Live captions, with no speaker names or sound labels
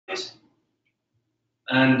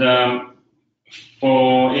And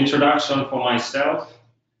for introduction for myself,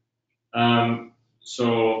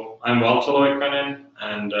 so I'm Valto Loikkanen,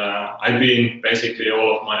 and I've been basically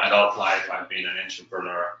all of my adult life, I've been an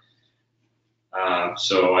entrepreneur.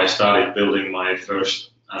 So I started building my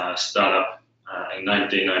first startup in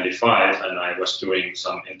 1995, and I was doing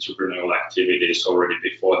some entrepreneurial activities already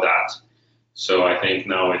before that. So I think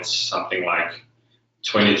now it's something like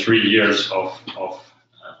 23 years of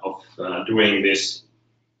doing this.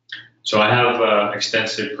 So I have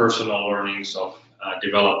extensive personal learnings of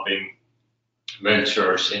developing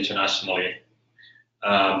ventures internationally,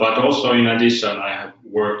 but also in addition, I have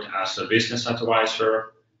worked as a business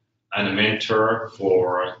advisor and a mentor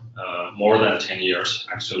for more than 10 years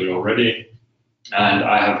actually already, and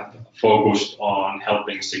I have focused on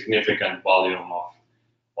helping significant volume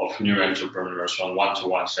of new entrepreneurs on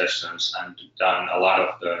one-to-one sessions, and done a lot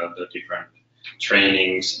of the different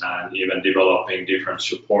trainings and even developing different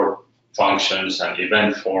support functions and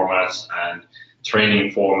event formats and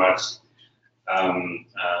training formats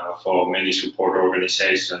for many support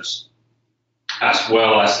organizations, as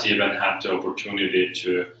well as even had the opportunity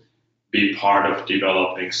to be part of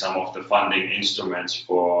developing some of the funding instruments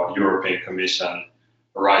for European Commission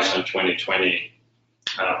Horizon 2020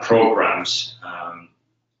 programs,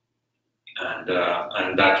 and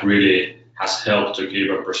that really has helped to give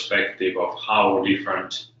a perspective of how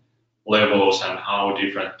different levels and how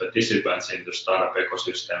different participants in the startup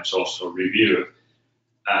ecosystems also review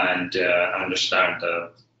and understand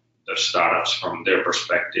the startups from their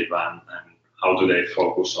perspective, and how do they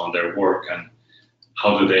focus on their work, and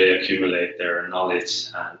how do they accumulate their knowledge,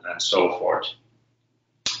 and so forth.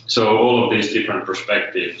 So all of these different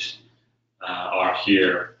perspectives are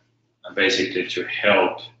here basically to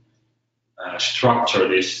help structure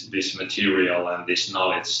this material and this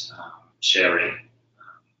knowledge sharing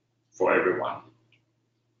for everyone.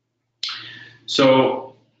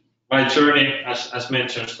 So my journey, as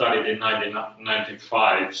mentioned, started in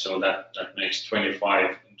 1995, so that makes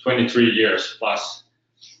 23 years plus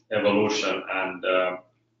evolution,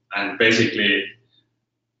 and basically,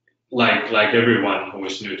 like everyone who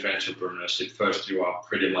is new to entrepreneurship, first you are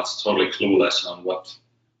pretty much totally clueless on what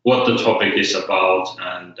the topic is about,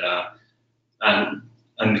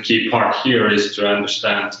 and the key part here is to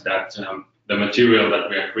understand that the material that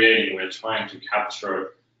we are creating, we're trying to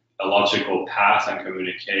capture a logical path and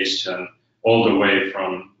communication all the way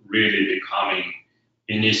from really becoming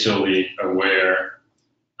initially aware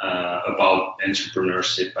about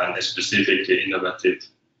entrepreneurship, and specifically innovative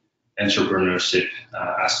entrepreneurship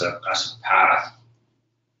as a path.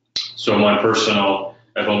 So my personal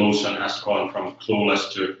evolution has gone from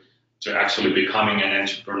clueless to actually becoming an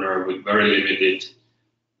entrepreneur with very limited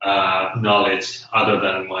knowledge, other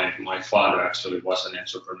than my father actually was an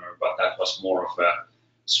entrepreneur, but that was more of a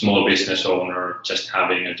small business owner just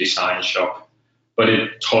having a design shop. But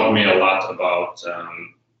it taught me a lot about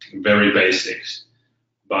very basics.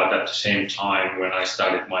 But at the same time, when I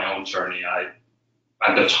started my own journey,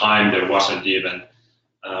 at the time there wasn't even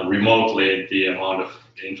remotely the amount of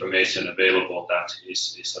information available that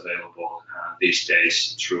is available these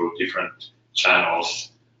days through different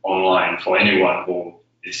channels online for anyone who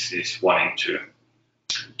is wanting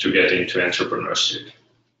to get into entrepreneurship.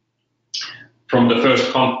 From the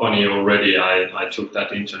first company already, I took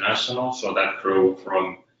that international, so that grew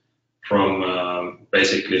from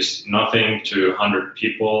basically nothing to 100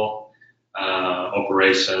 people,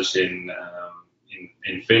 operations in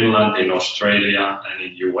Finland, in Australia, and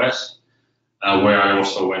in US, where I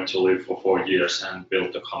also went to live for 4 years and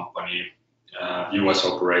built a company, US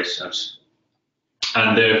operations.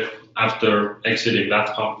 And then after exiting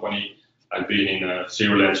that company, I've been in a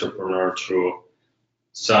serial entrepreneur through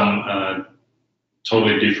some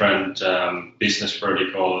totally different business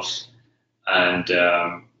verticals, and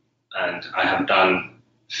I have done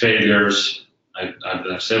failures. I've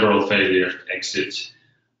done several failure exits.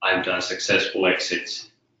 I've done successful exits,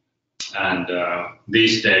 and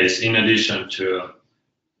these days, in addition to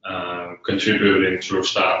contributing through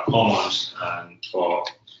Startup Commons and for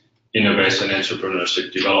innovation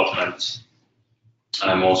entrepreneurship development,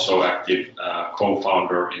 I'm also active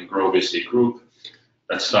co-founder in GrowVC Group.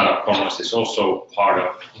 That Startup Commons is also part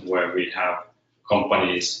of, where we have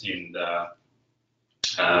companies in the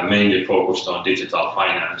mainly focused on digital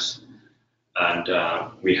finance, and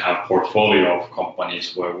we have portfolio of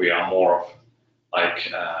companies where we are more of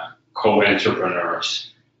like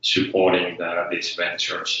co-entrepreneurs supporting these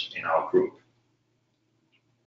ventures in our group.